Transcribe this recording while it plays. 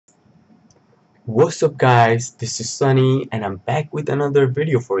What's up guys, this is Sunny and I'm back with another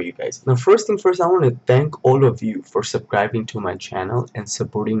video for you guys. Now first thing first, I want to thank all of you for subscribing to my channel and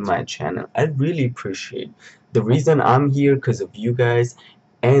supporting my channel. I really appreciate. The reason I'm here because of you guys,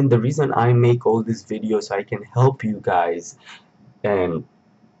 and the reason I make all these videos so I can help you guys, and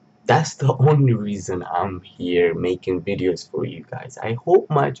that's the only reason I'm here making videos for you guys. I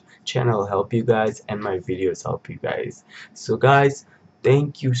hope my channel help you guys and my videos help you guys. So guys,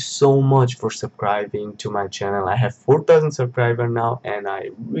 thank you so much for subscribing to my channel. I have 4,000 subscribers now and I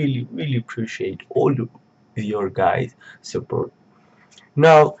really appreciate all of your guys support.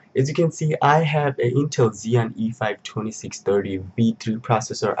 Now as you can see, I have an Intel Xeon E5 2630 V3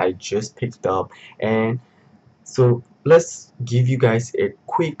 processor I just picked up, and so let's give you guys a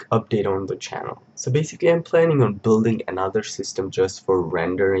quick update on the channel. So basically I'm planning on building another system just for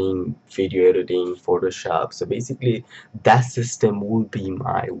rendering, video editing, Photoshop. So basically that system will be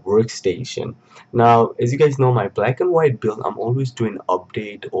my workstation. Now as you guys know, my black and white build, I'm always doing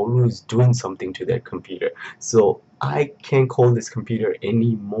update, always doing something to that computer. So I can't call this computer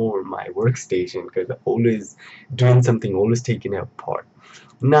anymore my workstation because I'm always doing something, always taking it apart.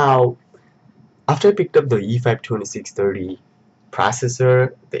 Now after I picked up the E5 2630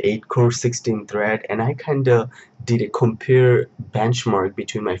 processor, the 8-core 16-thread, and I kinda did a compare benchmark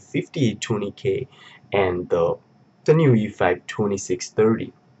between my 5820K and the new E5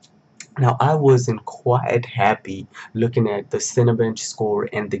 2630. Now I wasn't quite happy looking at the Cinebench score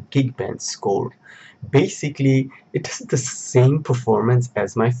and the Geekbench score. Basically, it has the same performance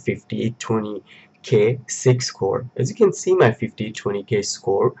as my 5820K 6-core. As you can see, my 5820K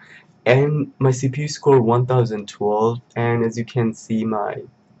score and my CPU score 1012, and as you can see my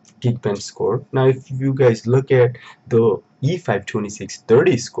Geekbench score. Now if you guys look at the E5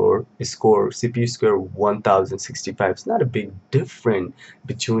 2630 score, CPU score 1065. It's not a big difference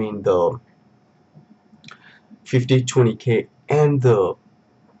between the 5820K and the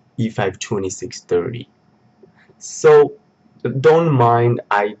E5 2630. So don't mind,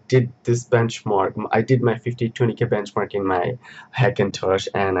 I did this benchmark. I did my 5020K benchmark in my Hackintosh,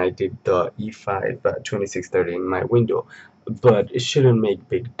 and I did the E5 2630 in my window, but it shouldn't make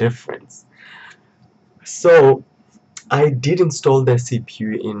big difference. So I did install the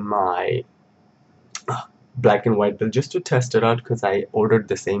CPU in my black and white build just to test it out because I ordered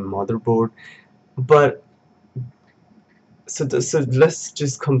the same motherboard. But so let's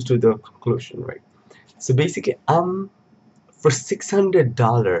just come to the conclusion, right? So basically for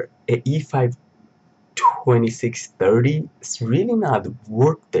 $600 a E5 2630 is really not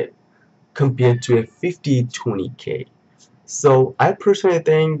worth it compared to a 5020K. So I personally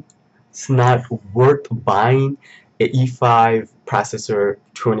think it's not worth buying a E5 processor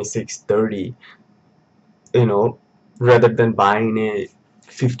 2630, rather than buying a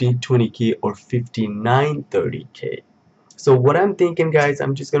 5020K or 5930K. So what I'm thinking, guys,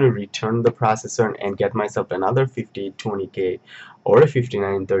 I'm just gonna return the processor and get myself another 5020K or a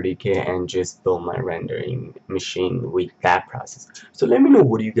 5930K and just build my rendering machine with that processor. So let me know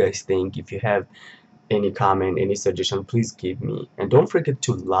what you guys think. If you have any comment, any suggestion, please give me, and don't forget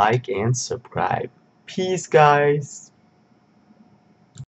to like and subscribe. Peace guys.